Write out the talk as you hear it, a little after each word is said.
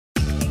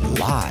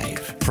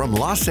Live from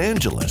Los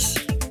Angeles,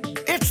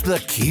 it's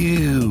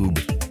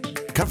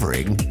theCUBE.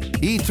 Covering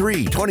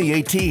E3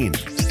 2018.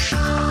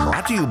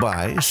 Brought to you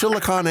by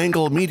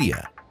SiliconANGLE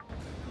Media.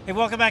 Hey,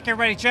 welcome back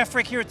everybody. Jeff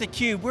Frick here at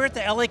theCUBE. We're at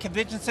the LA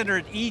Convention Center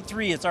at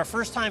E3. It's our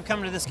first time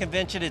coming to this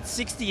convention. It's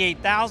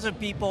 68,000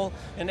 people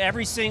in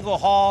every single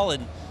hall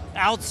and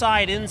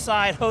outside,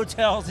 inside,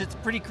 hotels. It's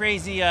pretty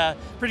crazy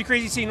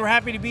scene. We're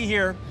happy to be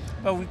here.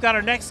 But we've got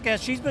our next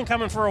guest. She's been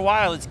coming for a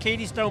while. It's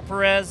Katie Stone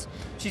Perez.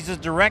 She's the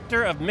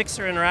director of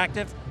Mixer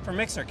Interactive for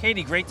Mixer.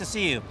 Katie, great to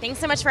see you. Thanks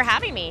so much for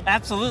having me.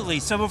 Absolutely.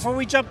 So before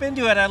we jump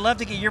into it, I'd love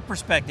to get your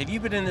perspective.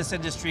 You've been in this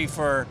industry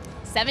for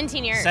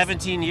 17 years.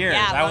 17 years.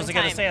 Yeah, I wasn't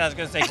going to say it. I was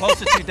going to say close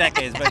to 2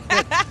 decades, but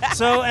good.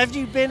 So have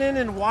you been in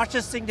and watched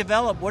this thing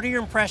develop? What are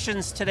your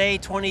impressions today,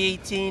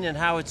 2018, and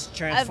how it's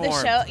transformed?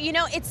 Of the show? You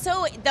know,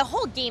 the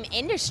whole game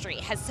industry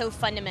has so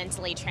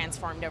fundamentally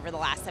transformed over the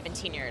last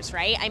 17 years,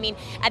 right? I mean,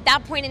 at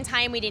that point in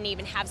time, we didn't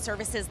even have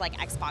services like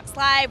Xbox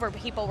Live where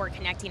people were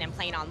connecting and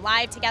playing on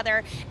live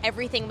together.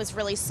 Everything was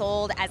really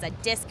sold as a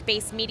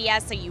disc-based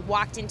media, so you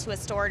walked into a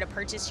store to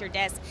purchase your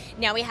disc.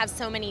 Now we have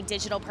so many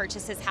digital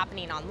purchases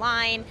happening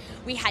online.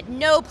 We had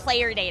no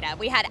player data.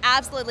 We had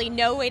absolutely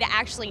no way to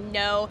actually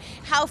know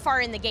how far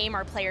in the game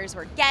our players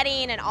were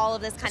getting and all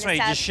of this kind of stuff. That's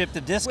right, you just shipped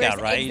the disc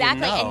out, right?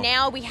 Exactly, and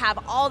now we have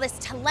all this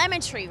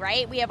telemetry,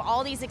 right? We have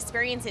all these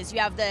experiences. You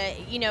have the,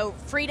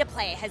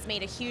 free-to-play has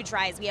made a huge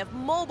rise. We have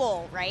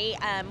mobile, right?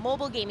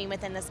 Mobile gaming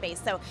within the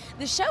space. So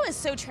the show is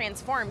so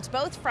transformed,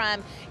 both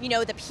from,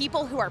 the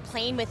people who are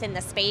playing within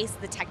the space,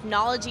 the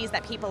technologies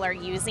that people are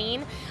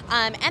using,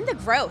 and the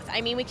growth. I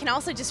mean, we can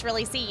also just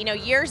really see,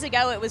 years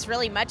ago it was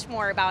really much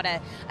more about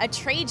a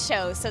trade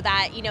show so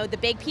that, the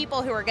big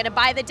people who are going to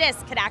buy the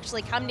disc could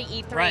actually come to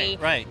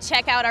E3, right.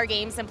 check out our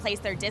games and place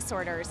their disc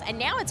orders. And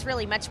now it's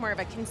really much more of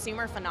a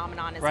consumer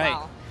phenomenon as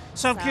well.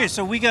 So I'm curious,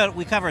 so we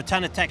cover a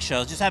ton of tech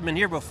shows, just haven't been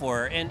here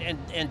before,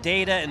 and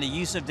data and the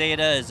use of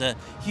data is a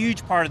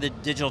huge part of the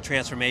digital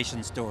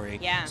transformation story.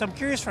 Yeah. So I'm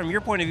curious from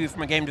your point of view,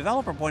 from a game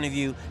developer point of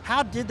view,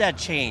 how did that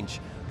change?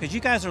 Because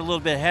you guys are a little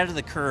bit ahead of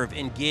the curve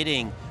in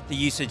getting the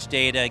usage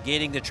data,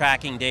 getting the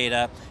tracking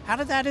data. How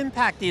did that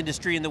impact the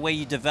industry and the way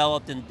you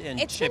developed and ship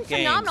games? It's been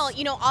phenomenal.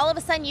 All of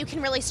a sudden you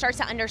can really start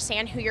to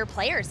understand who your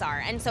players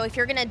are. And so if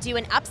you're going to do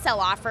an upsell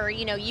offer,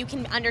 you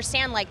can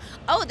understand like,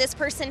 oh, this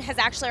person has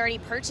actually already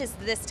purchased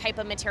this type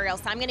of material,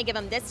 so I'm going to give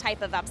them this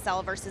type of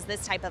upsell versus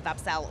this type of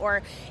upsell.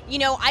 Or,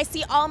 I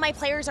see all my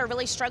players are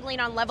really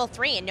struggling on level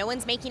 3 and no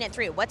one's making it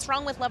through. What's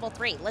wrong with level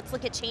 3? Let's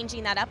look at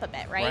changing that up a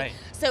bit, right?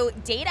 So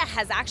data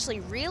has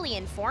actually really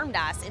informed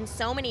us in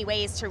so many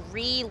ways to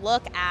re-look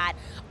at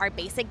our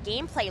basic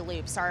gameplay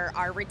loops,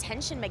 our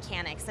retention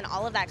mechanics, and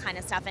all of that kind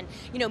of stuff. And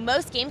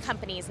most game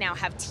companies now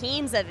have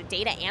teams of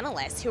data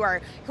analysts who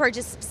are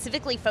just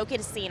specifically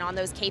focusing on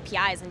those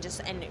KPIs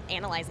and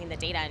analyzing the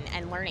data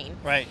and learning.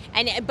 Right.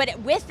 But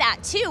with that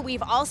too,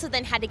 we've also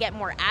then had to get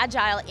more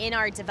agile in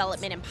our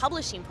development and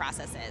publishing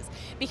processes.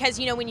 Because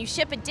when you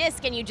ship a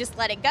disc and you just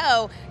let it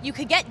go, you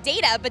could get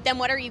data, but then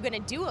what are you going to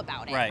do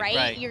about it,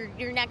 right?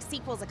 Your next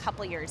sequel's a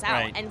couple years out.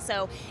 Right. And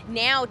so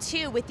now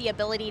too, with the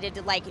ability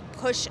to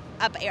push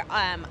up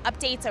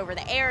updates over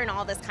the air and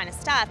all this kind of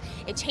stuff,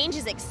 it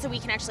changes it so we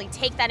can actually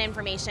take that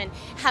information,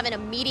 have an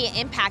immediate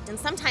impact, and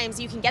sometimes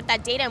you can get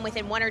that data and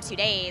within 1 or 2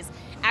 days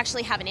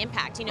actually have an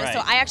impact. So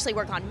I actually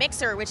work on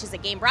Mixer, which is a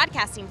game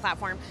broadcasting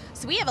platform,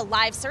 so we have a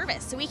live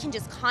service, so we can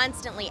just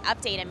constantly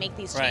update and make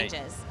these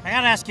changes. I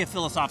got to ask you a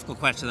philosophical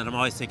question that I'm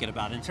always thinking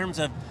about in terms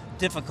of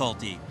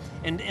difficulty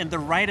and the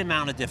right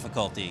amount of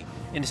difficulty,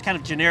 and it's kind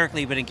of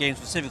generically, but in games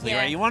specifically,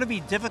 right? You want to be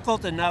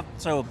difficult enough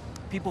so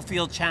people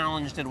feel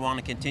challenged and want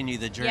to continue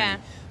the journey. Yeah.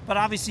 But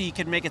obviously you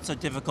can make it so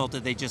difficult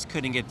that they just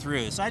couldn't get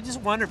through. So I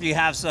just wonder if you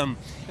have if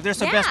there's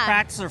some best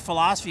practice or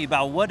philosophy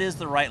about what is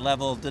the right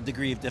level, the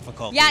degree of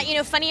difficulty.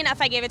 Yeah, funny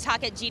enough, I gave a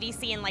talk at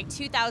GDC in like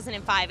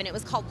 2005 and it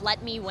was called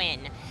Let Me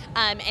Win.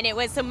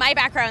 So my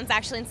background's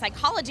actually in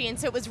psychology, and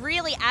so it was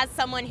really, as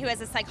someone who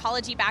has a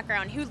psychology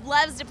background, who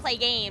loves to play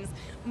games,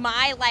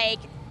 my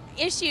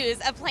issues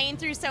of playing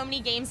through so many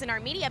games in our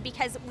media,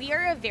 because we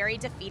are a very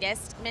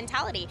defeatist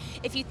mentality.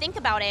 If you think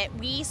about it,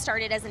 we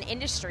started as an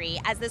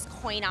industry, as this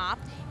coin-op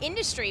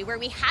industry, where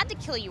we had to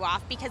kill you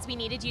off because we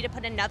needed you to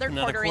put another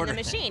quarter in the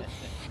machine.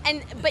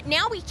 But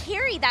now we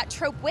carry that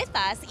trope with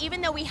us,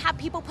 even though we have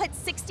people put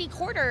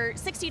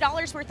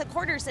 $60 worth of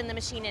quarters in the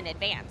machine in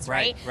advance,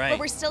 right? But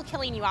we're still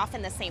killing you off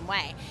in the same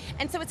way.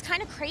 And so it's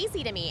kind of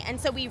crazy to me. And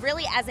so we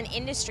really, as an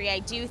industry, I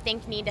do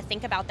think need to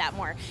think about that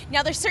more.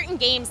 Now there's certain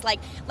games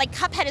like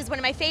Cuphead is one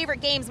of my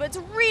favorite games, but it's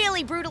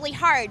really brutally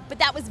hard, but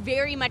that was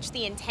very much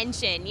the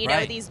intention,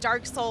 these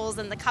Dark Souls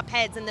and the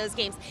Cupheads and those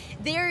games.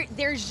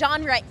 Their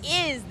genre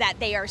is that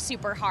they are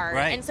super hard,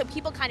 and so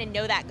people kind of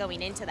know that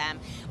going into them.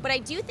 But I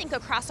do think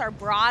across across our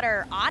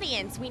broader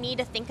audience, we need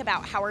to think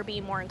about how we're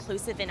being more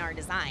inclusive in our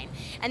design.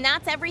 And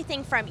that's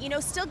everything from,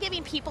 still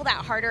giving people that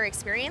harder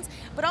experience,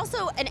 but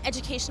also an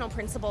educational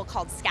principle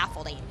called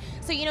scaffolding.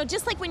 So,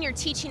 just like when you're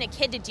teaching a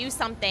kid to do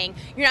something,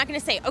 you're not going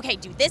to say, okay,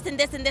 do this and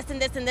this and this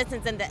and this and this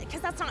and this,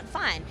 because that's not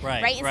fun,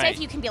 right? Instead,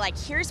 you can be like,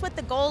 here's what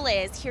the goal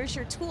is, here's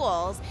your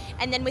tools,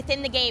 and then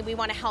within the game, we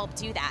want to help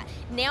do that.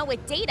 Now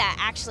with data,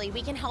 actually,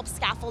 we can help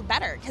scaffold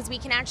better, because we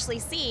can actually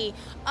see,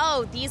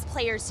 oh, these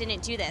players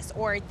didn't do this,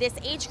 or this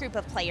age group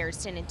of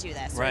players didn't do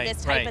this, or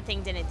this type of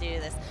thing didn't do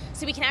this.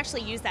 So we can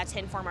actually use that to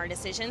inform our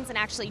decisions and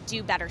actually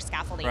do better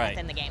scaffolding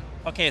within the game.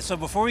 Okay, so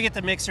before we get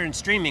to Mixer and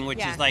streaming,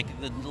 which is like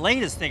the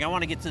latest thing, I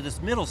want to get to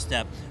this middle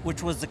step,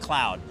 which was the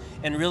cloud,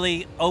 and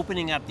really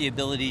opening up the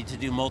ability to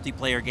do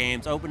multiplayer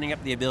games, opening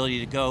up the ability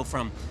to go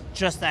from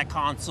just that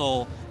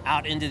console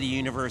out into the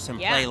universe and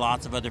play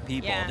lots of other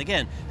people. And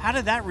again, how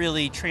did that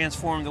really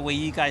transform the way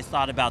you guys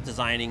thought about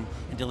designing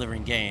and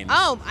delivering games?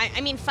 Oh, I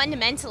mean,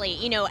 fundamentally,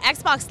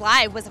 Xbox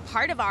Live was a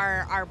part of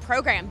our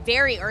program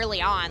very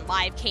early on.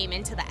 Live came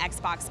into the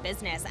Xbox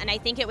business, and I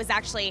think it was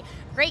actually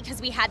great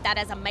because we had that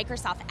as a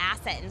Microsoft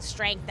asset and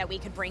strength that we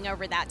could bring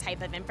over that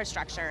type of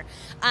infrastructure.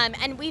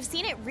 And we've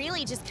seen it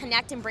really just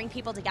connect and bring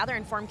people together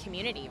and form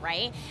community,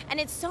 right? And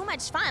it's so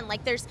much fun.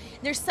 Like there's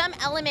some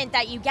element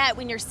that you get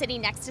when you're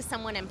sitting next to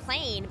someone and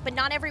playing, but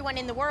not everyone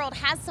in the world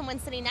has someone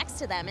sitting next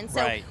to them. And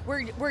so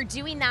we're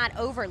doing that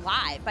over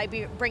Live by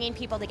bringing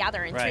people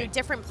together and through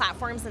different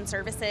platforms and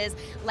services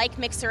like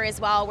Mixer as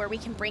well, where we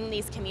can bring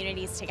these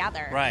communities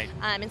together.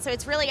 And so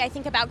it's really, I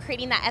think, about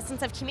creating that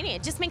essence of community.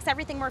 It just makes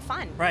everything more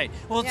fun.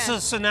 Well,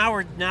 so now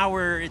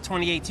we're at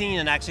 2018,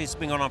 and actually it's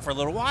been going on for a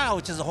little while,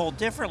 which is a whole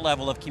different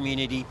level of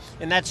community,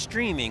 and that's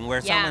streaming,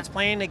 where someone's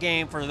playing the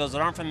game, for those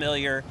that aren't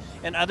familiar,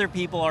 and other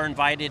people are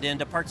invited in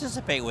to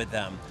participate with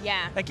them.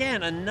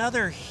 Again,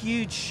 another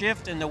huge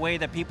shift in the way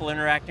that people are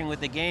interacting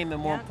with the game,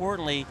 and more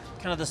importantly,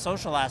 kind of the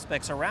social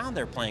aspects around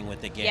their playing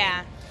with the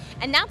game.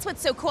 And that's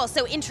what's so cool.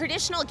 So in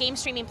traditional game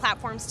streaming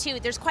platforms too,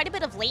 there's quite a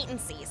bit of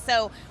latency.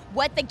 So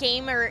what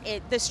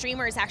the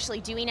streamer is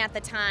actually doing at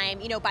the time,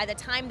 by the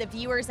time the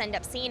viewers end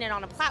up seeing it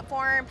on a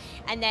platform,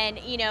 and then,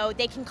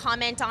 they can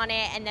comment on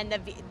it, and then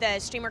the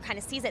streamer kind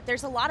of sees it,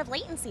 there's a lot of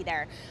latency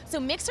there. So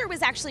Mixer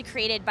was actually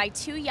created by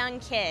two young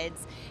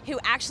kids who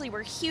actually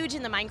were huge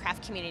in the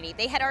Minecraft community.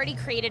 They had already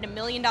created $1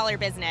 million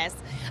business,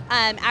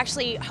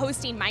 actually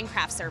hosting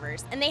Minecraft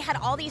servers. And they had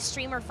all these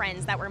streamer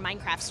friends that were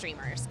Minecraft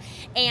streamers.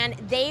 And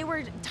they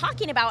were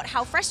talking about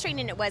how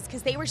frustrating it was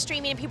because they were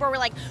streaming and people were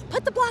like,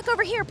 put the block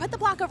over here, put the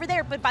block over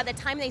there. But by the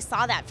time they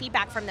saw that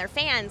feedback from their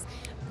fans,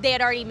 they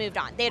had already moved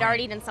on. They had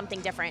already done something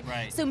different.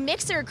 So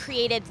Mixer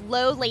created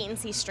low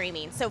latency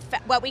streaming, so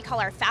what we call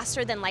our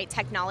faster than light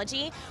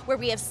technology, where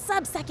we have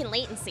sub-second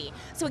latency.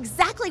 So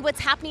exactly what's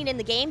happening in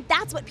the game,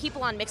 that's what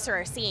people on Mixer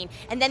are seeing.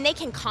 And then they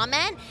can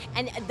comment,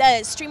 and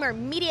the streamer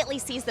immediately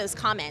sees those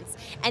comments.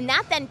 And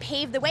that then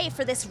paved the way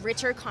for this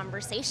richer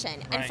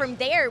conversation. And from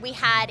there, we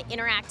had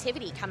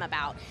interactivity come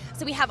about.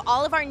 So we have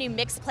all of our new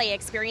Mix Play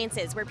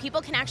experiences where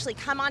people can actually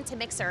come onto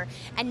Mixer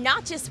and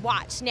not just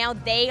watch, now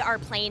they are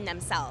playing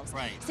themselves.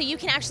 So you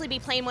can actually be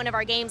playing one of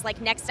our games like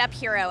Next Up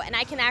Hero, and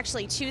I can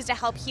actually choose to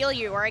help heal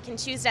you, or I can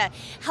choose to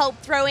help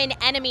throw in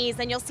enemies,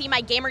 and you'll see my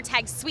gamer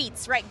tag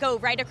Sweets go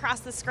right across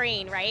the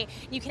screen, right?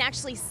 You can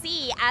actually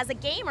see, as a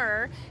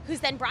gamer who's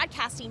then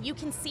broadcasting, you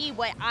can see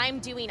what I'm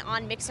doing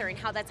on Mixer and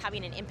how that's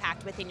having an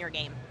impact within your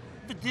game.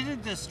 But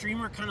didn't the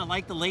streamer kind of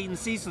like the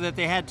latency so that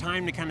they had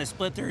time to kind of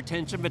split their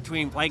attention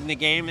between playing the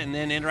game and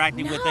then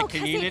interacting with the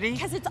community?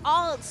 Because it's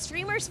all,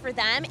 streamers for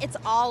them, it's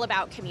all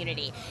about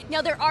community.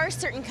 Now there are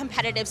certain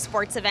competitive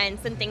sports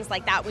events and things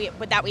like that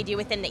we do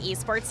within the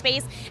esports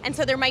space, and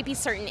so there might be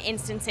certain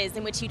instances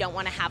in which you don't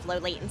want to have low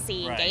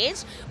latency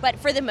engaged, but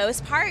for the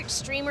most part,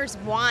 streamers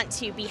want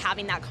to be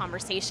having that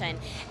conversation,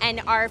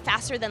 and our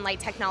faster than light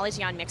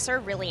technology on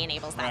Mixer really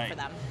enables that for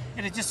them.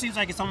 And it just seems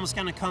like it's almost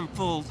going to come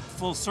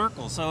full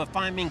circle. So if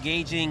I'm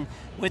engaging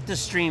with the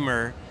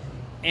streamer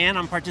and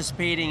I'm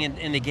participating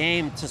in the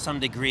game to some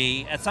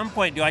degree, at some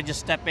point do I just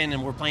step in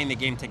and we're playing the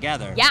game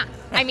together? Yeah,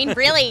 I mean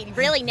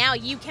really now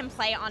you can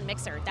play on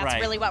Mixer. That's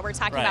really what we're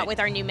talking about with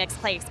our new Mix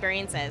Play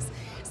experiences.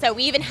 So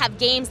we even have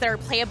games that are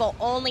playable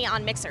only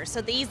on Mixer.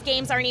 So these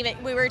games aren't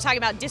even, we were talking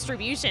about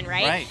distribution,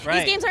 right?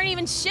 These games aren't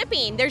even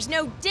shipping. There's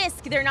no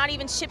disc. They're not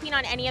even shipping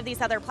on any of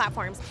these other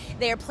platforms.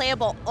 They are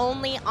playable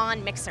only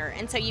on Mixer.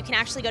 And so you can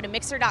actually go to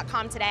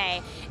mixer.com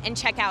today and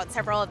check out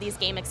several of these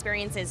game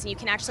experiences. You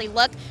can actually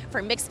look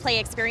for Mix Play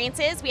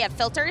experiences. We have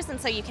filters, and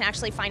so you can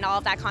actually find all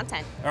of that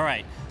content. All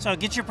right. So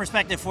get your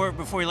perspective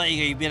before we let you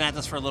go. You've been at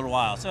this for a little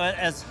while. So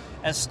as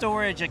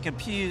storage and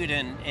compute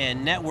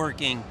and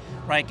networking,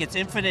 gets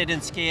infinite in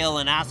scale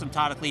and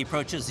asymptotically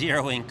approaches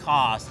zero in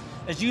cost,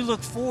 as you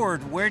look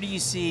forward, where do you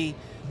see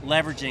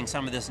leveraging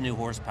some of this new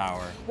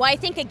horsepower? Well, I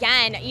think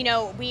again, you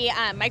know,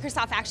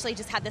 Microsoft actually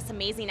just had this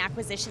amazing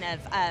acquisition of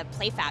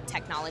PlayFab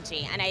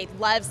technology, and I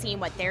love seeing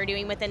what they're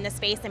doing within the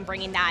space and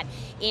bringing that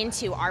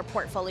into our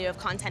portfolio of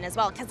content as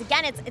well. Because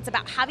again, it's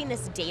about having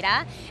this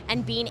data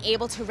and being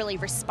able to really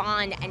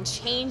respond and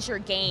change your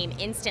game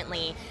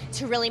instantly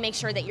to really make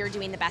sure that you're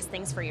doing the best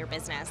things for your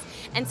business.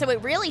 And so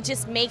it really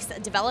just makes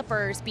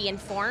developers be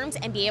informed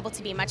and be able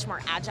to be much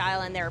more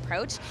agile in their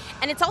approach.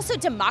 And it's also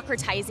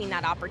democratizing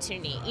that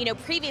opportunity. You know,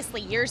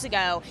 previously, years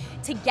ago,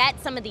 to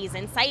get some of these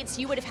insights,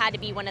 you would have had to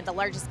be one of the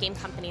largest game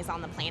companies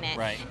on the planet.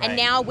 Right, and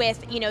now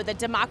with, you know, the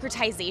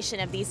democratization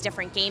of these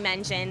different game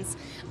engines,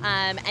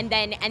 and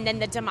then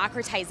the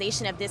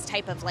democratization of this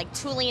type of like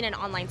tooling and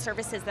online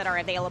services that are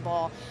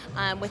available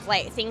with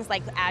like things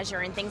like Azure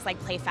and things like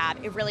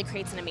PlayFab, it really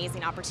creates an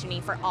amazing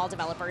opportunity for all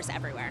developers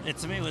everywhere.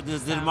 It's amazing. The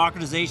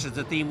democratization is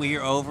the theme we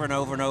hear over and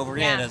over and over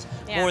again. As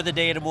more of the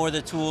data, more of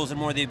the tools, and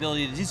more of the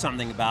ability to do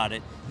something about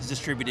it is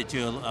distributed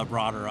to a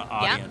broader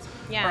audience.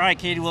 Yeah. All right,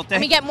 Katie, well, and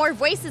we get more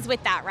voices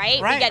with that,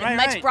 right? We get a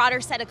much broader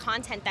set of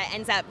content that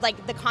ends up,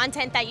 like the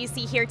content that you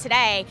see here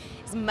today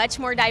is much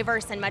more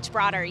diverse and much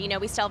broader. You know,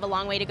 we still have a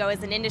long way to go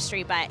as an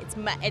industry, but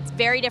it's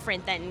very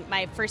different than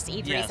my first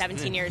E3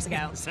 17 years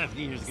ago.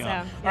 17 years ago. So,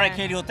 all right,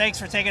 Katie, well, thanks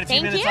for taking a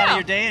few minutes you. out of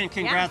your day, and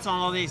congrats on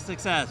all the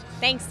success.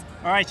 Thanks.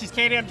 All right, she's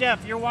Katie, I'm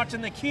Jeff. You're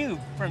watching theCUBE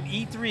from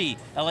E3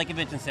 LA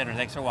Convention Center.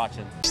 Thanks for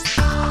watching.